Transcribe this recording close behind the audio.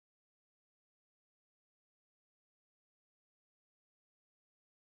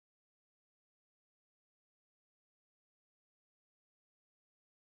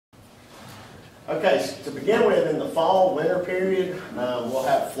Okay, so to begin with, in the fall, winter period, we'll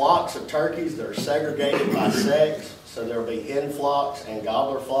have flocks of turkeys that are segregated by sex. So there will be hen flocks and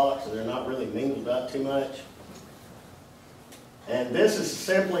gobbler flocks, so they're not really mingled up too much. And this is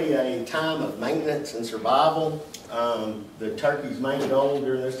simply a time of maintenance and survival. The turkey's main goal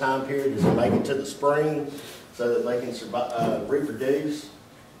during this time period is to make it to the spring so that they can reproduce.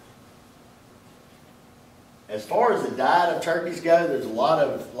 As far as the diet of turkeys go, there's a lot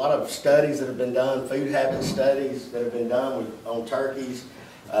of studies that have been done, food habit studies that have been done on turkeys,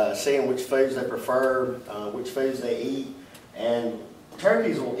 seeing which foods they prefer, which foods they eat, and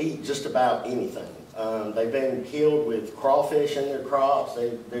turkeys will eat just about anything. They've been killed with crawfish in their crops.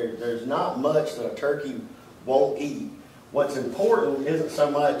 There's not much that a turkey won't eat. What's important isn't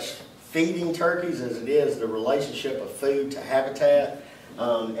so much feeding turkeys as it is the relationship of food to habitat,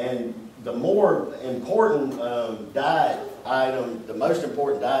 and the more important diet item, the most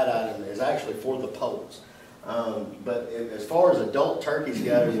important diet item is actually for the poults. But as far as adult turkeys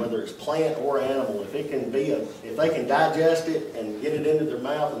go, whether it's plant or animal, if they can digest it and get it into their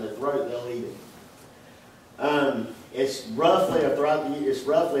mouth and their throat, they'll eat it. It's roughly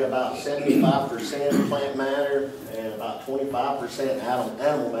about 75% plant matter and about 25%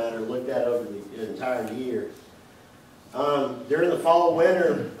 animal matter looked at over the entire year. During the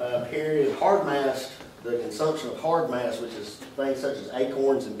fall-winter period, hard mast, the consumption of hard mast, which is things such as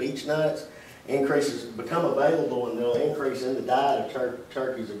acorns and beech nuts, become available, and they'll increase in the diet of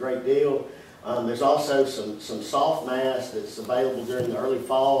turkeys a great deal. There's also some soft mast that's available during the early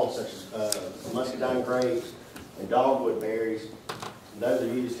fall, such as muscadine grapes and dogwood berries. Those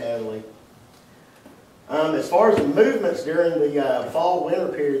are used heavily. As far as the movements during the fall-winter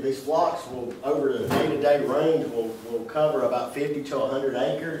period, these flocks will, over the day-to-day range, will cover about 50 to 100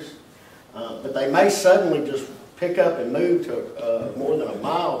 acres. But they may suddenly just pick up and move to more than a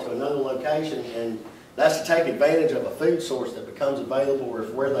mile to another location, and that's to take advantage of a food source that becomes available, or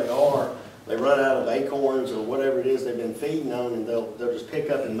if where they are, they run out of acorns or whatever it is they've been feeding on, and they'll just pick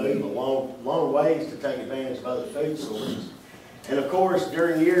up and move a long ways to take advantage of other food sources. And of course,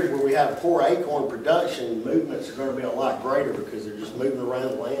 during years where we have poor acorn production, movements are going to be a lot greater because they're just moving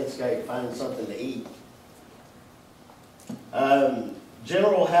around the landscape, finding something to eat.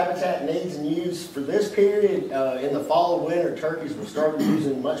 General habitat needs and use for this period, in the fall and winter, turkeys will start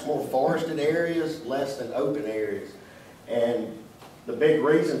using much more forested areas, less than open areas. And the big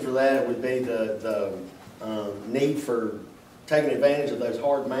reason for that would be the need for taking advantage of those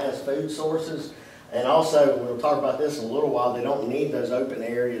hard mass food sources. And also, we'll talk about this in a little while, they don't need those open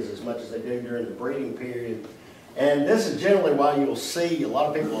areas as much as they do during the breeding period. And this is generally why you'll see a lot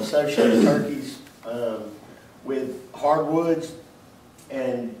of people associate turkeys with hardwoods.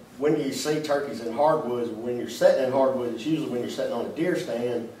 And when you see turkeys in hardwoods, when you're sitting in hardwoods, it's usually when you're sitting on a deer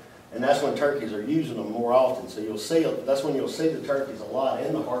stand, and that's when turkeys are using them more often. So that's when you'll see the turkeys a lot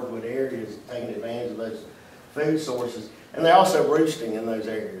in the hardwood areas, taking advantage of those food sources. And they're also roosting in those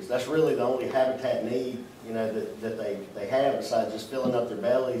areas. That's really the only habitat need, that they have, besides just filling up their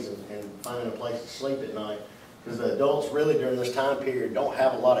bellies and finding a place to sleep at night. Because the adults really during this time period don't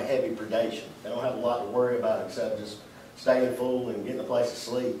have a lot of heavy predation. They don't have a lot to worry about except just staying full and getting a place to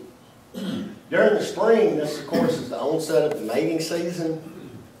sleep. During the spring, this of course is the onset of the mating season.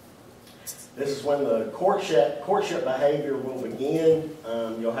 This is when the courtship behavior will begin.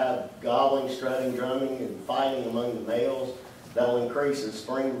 You'll have gobbling, strutting, drumming, and fighting among the males. That'll increase as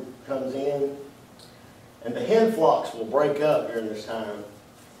spring comes in. And the hen flocks will break up during this time.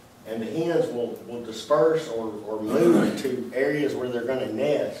 And the hens will disperse or move to areas where they're going to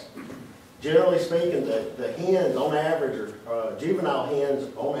nest. Generally speaking, the hens on average, or juvenile hens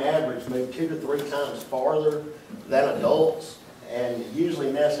on average, move 2 to 3 times farther than adults, and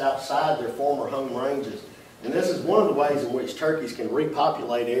usually nest outside their former home ranges. And this is one of the ways in which turkeys can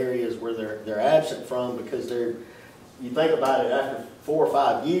repopulate areas where they're absent from, because you think about it, after 4 or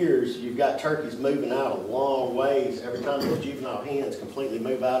 5 years, you've got turkeys moving out a long ways every time those juvenile hens completely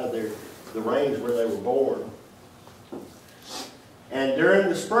move out of the range where they were born. And during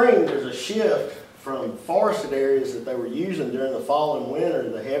the spring, there's a shift from forested areas that they were using during the fall and winter,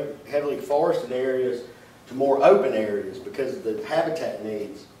 the heavily forested areas, to more open areas because of the habitat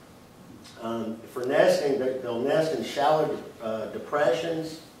needs. For nesting, they'll nest in shallow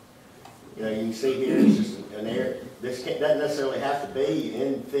depressions. You can see here it's just an area. This doesn't necessarily have to be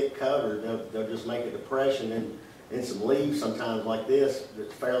in thick cover. They'll just make a depression in some leaves sometimes like this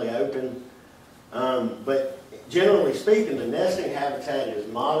that's fairly open. But generally speaking, the nesting habitat is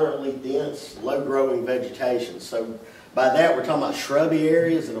moderately dense, low-growing vegetation. So by that, we're talking about shrubby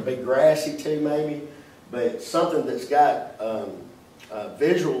areas. It'll be grassy too, maybe. But something that's got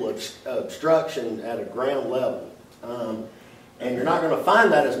visual obstruction at a ground level. And you're not going to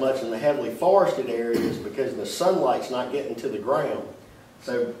find that as much in the heavily forested areas because the sunlight's not getting to the ground.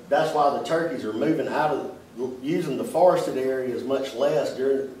 So that's why the turkeys are moving out of, using the forested areas much less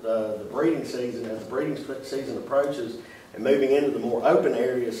during the breeding season as the breeding season approaches, and moving into the more open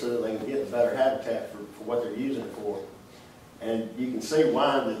areas so that they can get a better habitat for what they're using it for. And you can see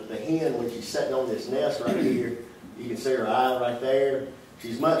why the hen, when she's sitting on this nest right here, you can see her eye right there.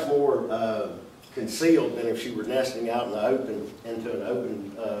 She's much more concealed than if she were nesting out in the open, into an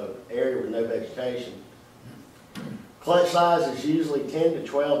open area with no vegetation. Clutch size is usually 10 to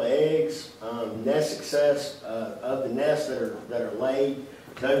 12 eggs. Nest success of the nests that are laid,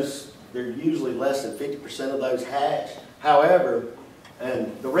 they're usually less than 50% of those hatch. However,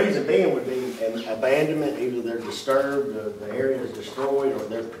 and the reason being would be an abandonment, either they're disturbed, the area is destroyed, or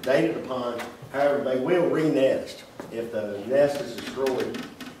they're predated upon. However, they will re-nest if the nest is destroyed.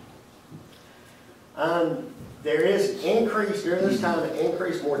 There is increased, during this time, an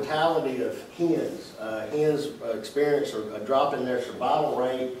increased mortality of hens. Hens experience a drop in their survival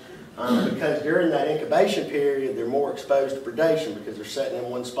rate because during that incubation period, they're more exposed to predation because they're sitting in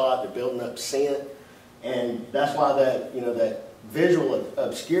one spot, they're building up scent, and that's why that, that visual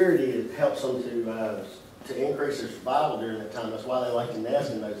obscurity helps them to increase their survival during that time. That's why they like to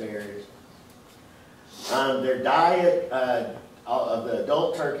nest in those areas. Their diet of the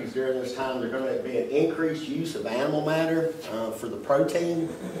adult turkeys during this time, they're going to be an increased use of animal matter for the protein.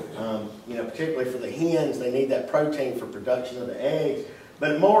 Particularly for the hens, they need that protein for production of the eggs.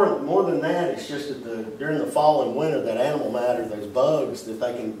 But more than that, it's just that during the fall and winter, that animal matter, those bugs that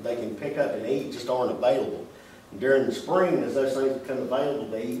they can pick up and eat, just aren't available. During the spring, as those things become available,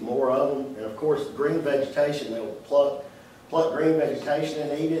 they eat more of them. And of course, green vegetation, they'll pluck green vegetation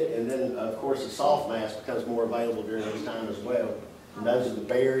and eat it. And then, of course, the soft mass becomes more available during this time as well. And those are the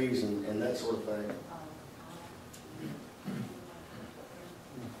berries and that sort of thing.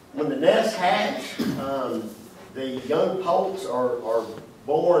 When the nests hatch, the young poults are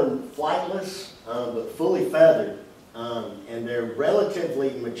born flightless, but fully feathered. And they're relatively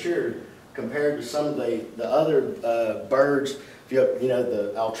mature compared to some of the other birds.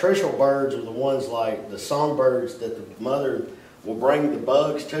 The altricial birds are the ones like the songbirds that the mother will bring the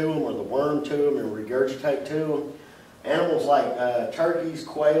bugs to them or the worm to them and regurgitate to them. Animals like turkeys,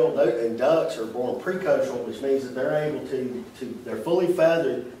 quail, and ducks are born precocial, which means that they're able they're fully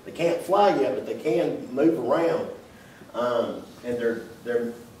feathered. They can't fly yet, but they can move around. And they're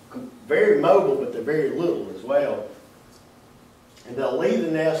very mobile, but they're very little as well. And they'll leave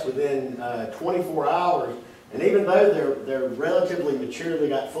the nest within 24 hours. And even though they're relatively mature, they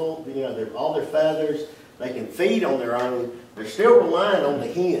got full, all their feathers, they can feed on their own, they're still relying on the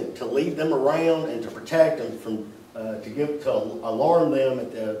hen to lead them around and to protect them from, to alarm them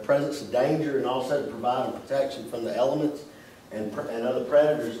at the presence of danger, and also to provide them protection from the elements and other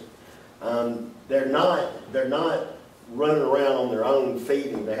predators. They're not running around on their own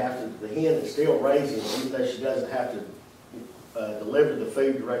feeding. The hen is still raising them, even though she doesn't have to deliver the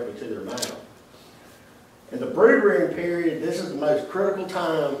food directly to their mouth. In the brood rearing period, this is the most critical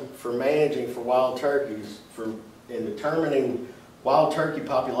time for managing for wild turkeys, in determining wild turkey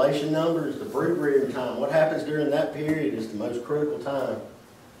population numbers. The brood rearing time, what happens during that period, is the most critical time.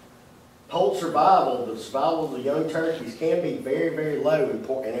 Poult survival, the survival of the young turkeys, can be very, very low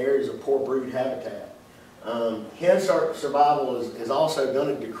in areas of poor brood habitat. Hen survival is also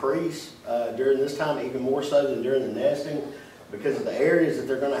going to decrease during this time, even more so than during the nesting, because of the areas that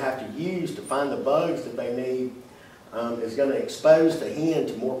they're going to have to use to find the bugs that they need is going to expose the hen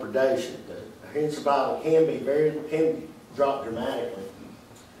to more predation. The hen survival can drop dramatically.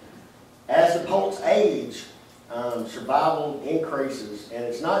 As the poults age, survival increases, and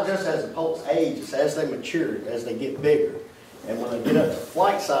it's not just as the poults age, it's as they mature, as they get bigger. And when they get up to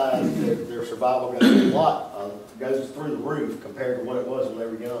flight size, their survival goes through the roof compared to what it was when they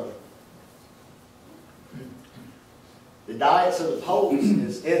were young. The diets of the poults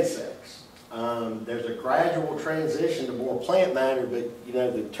is insects. There's a gradual transition to more plant matter, but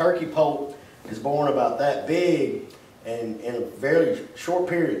the turkey poult is born about that big, and in a very short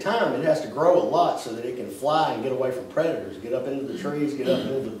period of time, it has to grow a lot so that it can fly and get away from predators, get up into the trees, get up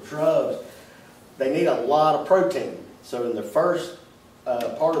into the shrubs. They need a lot of protein. So in the first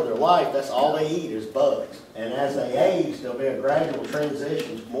part of their life, that's all they eat is bugs. And as they age, there'll be a gradual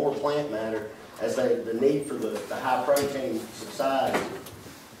transition to more plant matter as the need for the high protein subsides.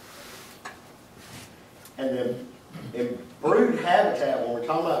 And then in brood habitat, when we're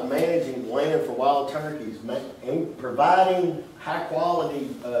talking about managing land for wild turkeys, providing high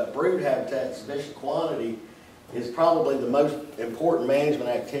quality brood habitat in sufficient quantity is probably the most important management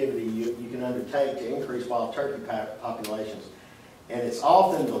activity you can undertake to increase wild turkey populations. And it's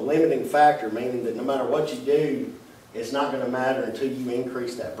often the limiting factor, meaning that no matter what you do, it's not going to matter until you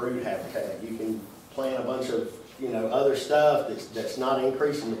increase that brood habitat. You can plant a bunch of other stuff that's not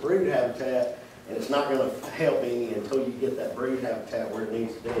increasing the brood habitat, and it's not going to help any until you get that brood habitat where it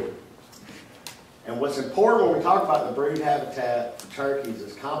needs to be. And what's important when we talk about the brood habitat for turkeys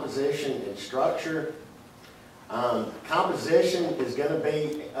is composition and structure. Composition is going to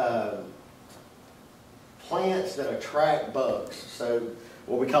be plants that attract bugs. So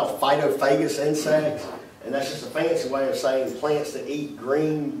what we call phytophagous insects, and that's just a fancy way of saying plants that eat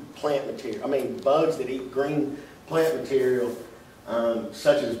green plant material. Bugs that eat green plant material,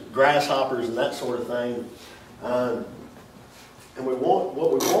 such as grasshoppers and that sort of thing. And what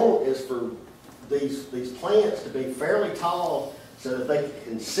we want is for these plants to be fairly tall so that they can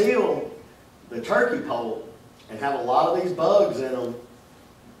conceal the turkey poult and have a lot of these bugs in them.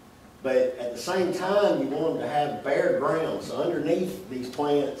 But at the same time, you want them to have bare ground. So underneath these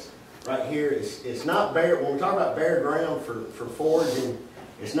plants right here, it's not bare. When we talk about bare ground for foraging,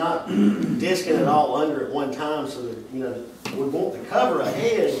 it's not disking it all under at one time. So that we want the cover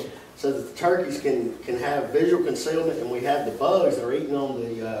ahead so that the turkeys can have visual concealment, and we have the bugs that are eating on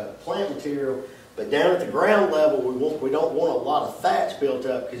the plant material. But down at the ground level, we don't want a lot of thatch built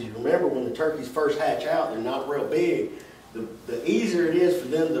up, because you remember when the turkeys first hatch out, they're not real big. The easier it is for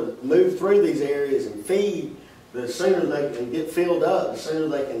them to move through these areas and feed, the sooner they can get filled up, the sooner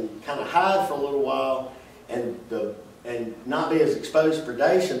they can kind of hide for a little while and not be as exposed to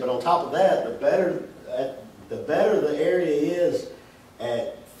predation. But on top of that, the better the area is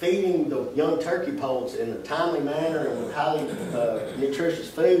at feeding the young turkey poults in a timely manner and with highly nutritious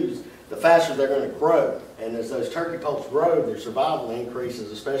foods, the faster they're going to grow. And as those turkey poults grow, their survival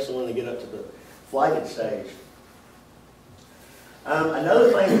increases, especially when they get up to the flighted stage.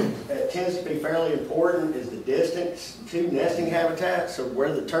 Another thing that tends to be fairly important is the distance to nesting habitats. So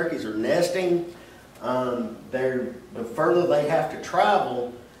where the turkeys are nesting, the further they have to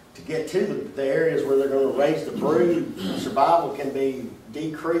travel to get to the areas where they're going to raise the brood, survival can be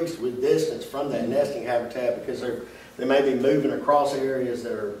decreased with distance from that nesting habitat, because they may be moving across areas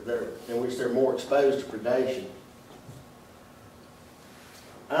in which they're more exposed to predation.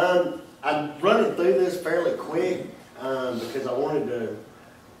 I'm running through this fairly quick because I wanted to,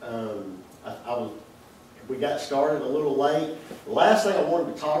 we got started a little late. The last thing I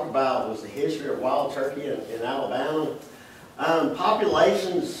wanted to talk about was the history of wild turkey in Alabama.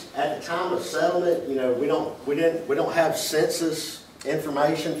 Populations at the time of settlement, we don't have census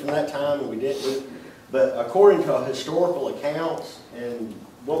information from that time, and we didn't. But according to historical accounts and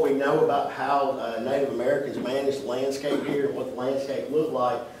what we know about how Native Americans managed the landscape here and what the landscape looked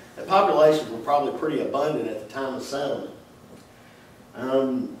like, the populations were probably pretty abundant at the time of settlement.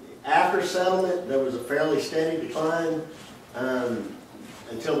 After settlement, there was a fairly steady decline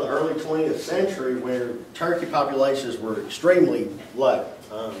until the early 20th century, where turkey populations were extremely low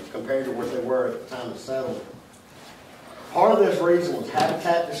compared to what they were at the time of settlement. Part of this reason was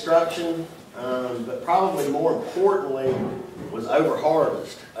habitat destruction, but probably more importantly was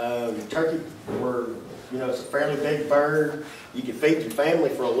overharvest. Turkey were, it's a fairly big bird. You could feed your family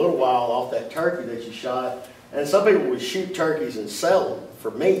for a little while off that turkey that you shot. And some people would shoot turkeys and sell them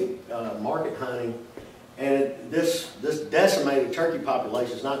for meat, market hunting. And this decimated turkey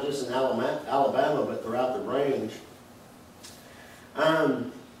populations, not just in Alabama, but throughout the range.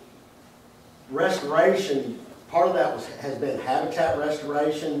 Restoration, part of that has been habitat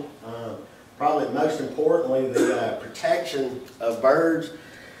restoration. Probably most importantly, the protection of birds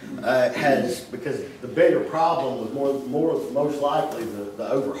because the bigger problem was most likely the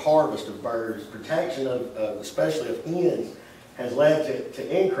overharvest of birds. Protection of especially of hens has led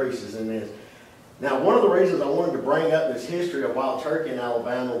to increases in this. Now, one of the reasons I wanted to bring up this history of wild turkey in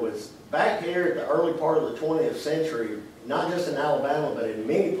Alabama was back here at the early part of the 20th century, not just in Alabama, but in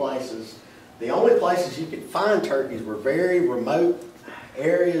many places, the only places you could find turkeys were very remote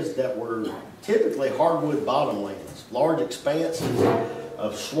areas that were typically hardwood bottomlands, large expanses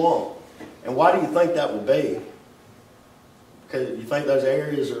of swamp. And why do you think that would be? Because you think those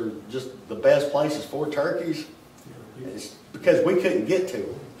areas are just the best places for turkeys? It's because we couldn't get to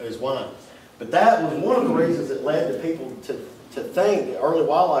them, is why. But that was one of the reasons that led to people to think, early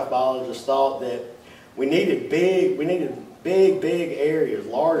wildlife biologists thought that we needed big areas,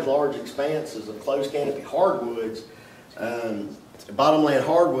 large expanses of close canopy hardwoods, bottomland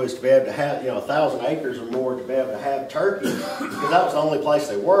hardwoods, to be able to have 1,000 acres or more to be able to have turkeys, because that was the only place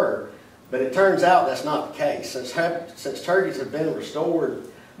they were. But it turns out that's not the case. Since turkeys have been restored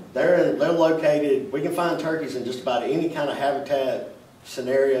They're located, we can find turkeys in just about any kind of habitat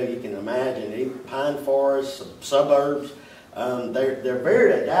scenario you can imagine, even pine forests, suburbs. They're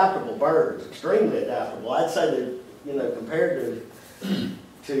very adaptable birds, extremely adaptable. I'd say that, you know, compared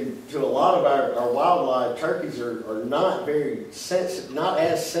to a lot of our wildlife, turkeys are not very sensitive, not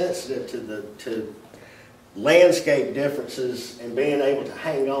as sensitive to landscape differences and being able to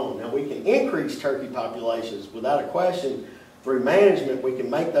hang on. Now, we can increase turkey populations without a question. Through management, we can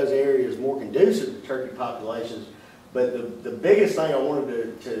make those areas more conducive to turkey populations. But the biggest thing I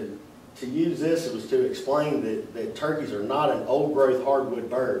wanted to use this was to explain that turkeys are not an old-growth hardwood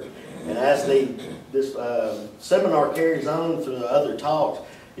bird. And as this seminar carries on through the other talks,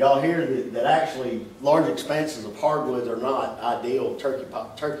 y'all hear that actually large expanses of hardwoods are not ideal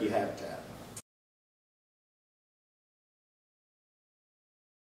turkey habitat.